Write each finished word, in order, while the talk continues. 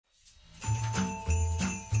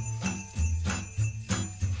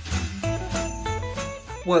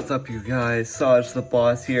What's up, you guys? Saj the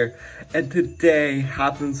Boss here, and today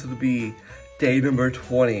happens to be day number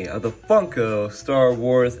 20 of the Funko Star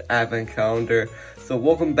Wars Advent Calendar. So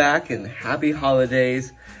welcome back and happy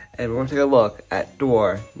holidays, and we're going to take a look at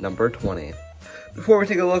door number 20. Before we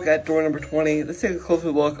take a look at door number 20, let's take a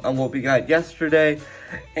closer look on what we got yesterday,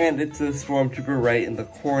 and it's a Stormtrooper right in the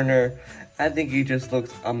corner. I think he just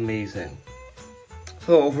looks amazing.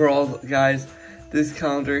 So overall, guys, this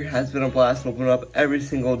calendar has been a blast to open up every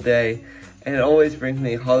single day, and it always brings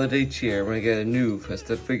me holiday cheer when I get a new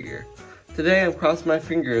festive figure. Today I'm crossing my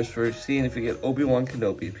fingers for seeing if we get Obi-Wan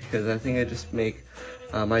Kenobi, because I think I just make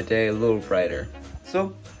my day a little brighter.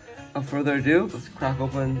 So, without further ado, let's crack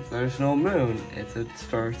open There's No Moon. It's a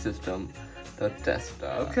star system, the Death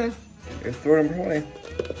Star. Okay, here's door number 20.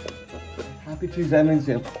 Happy Tuesday,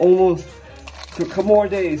 Wednesday. Almost a couple more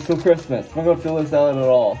days till Christmas. I'm not gonna fill this out at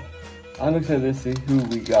all. I'm excited to see who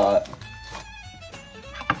we got.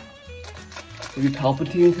 Maybe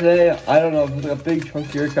Palpatine today? I don't know, it's like a big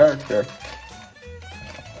chunkier character.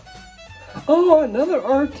 Oh, another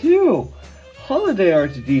R2! Holiday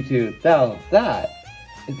R2-D2. Now that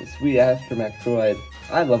is a sweet astromech droid.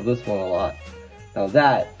 I love this one a lot. Now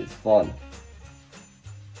that is fun.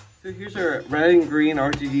 So here's our red and green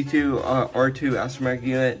R2-D2 R2 astromech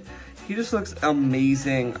unit. He just looks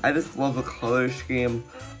amazing. I just love the color scheme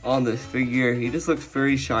on this figure. He just looks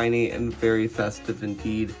very shiny and very festive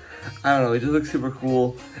indeed. I don't know, he just looks super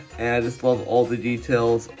cool, and I just love all the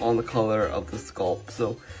details on the color of the sculpt.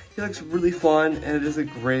 So he looks really fun, and it is a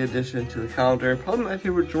great addition to the calendar. Probably my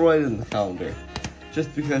favorite droid in the calendar,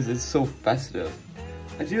 just because it's so festive.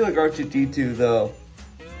 I do like R2-D2 though,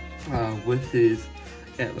 with his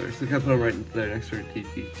antlers. So I put him right there next to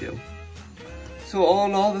R2-D2. So all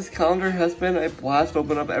in all, this calendar has been a blast to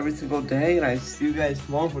open up every single day, and I see you guys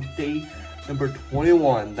tomorrow for day number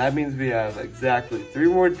 21. That means we have exactly 3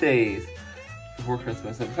 more days before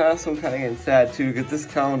Christmas. I'm kind of getting sad too, because this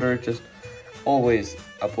calendar is just always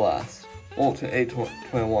a blast. Well, to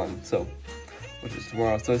 8/21, so which is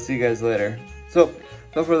tomorrow. So I'll see you guys later. So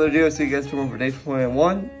without further ado, I'll see you guys tomorrow for day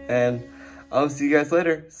 21, and I'll see you guys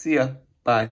later. See ya. Bye.